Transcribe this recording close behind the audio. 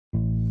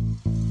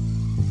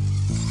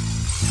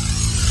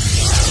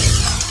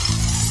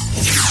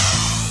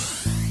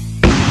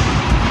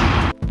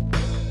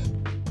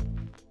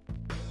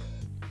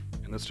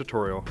this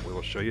tutorial, we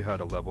will show you how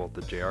to level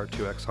the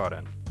JR2x hot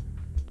end.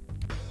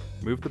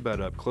 Move the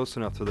bed up close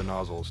enough to the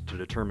nozzles to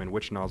determine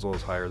which nozzle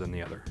is higher than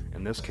the other.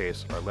 In this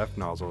case, our left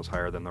nozzle is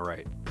higher than the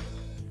right.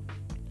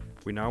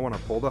 We now want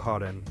to pull the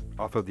hot end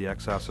off of the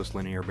x-axis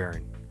linear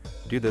bearing.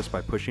 Do this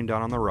by pushing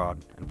down on the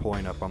rod and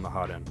pulling up on the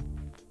hot end.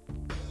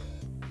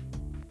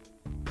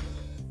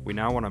 We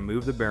now want to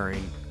move the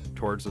bearing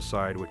towards the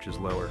side which is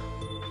lower.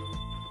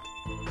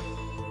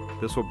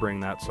 This will bring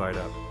that side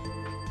up.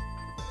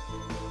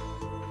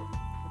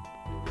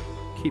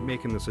 Keep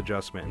making this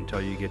adjustment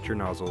until you get your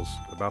nozzles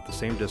about the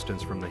same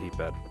distance from the heat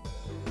bed.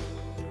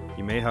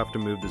 You may have to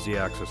move the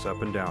z-axis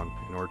up and down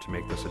in order to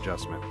make this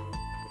adjustment.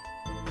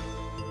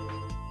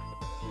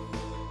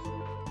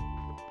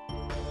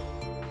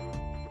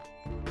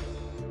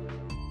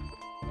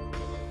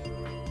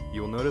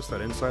 You will notice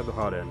that inside the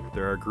hot end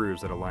there are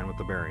grooves that align with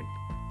the bearing.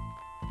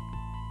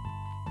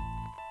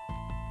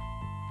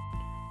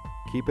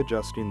 Keep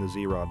adjusting the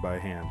Z-rod by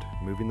hand,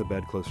 moving the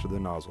bed closer to the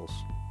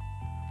nozzles.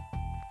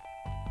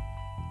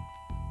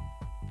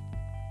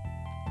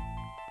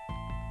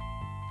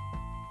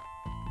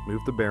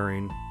 Move the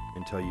bearing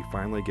until you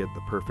finally get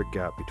the perfect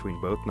gap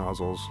between both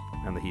nozzles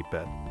and the heat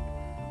bed.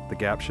 The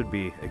gap should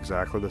be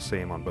exactly the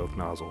same on both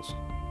nozzles.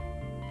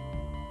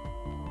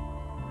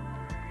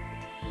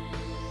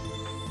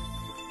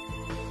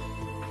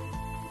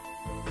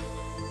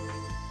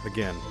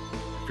 Again,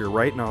 if your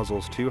right nozzle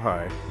is too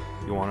high,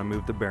 you'll want to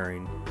move the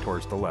bearing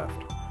towards the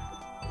left.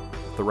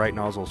 If the right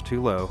nozzle is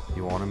too low,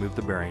 you'll want to move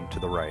the bearing to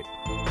the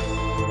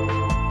right.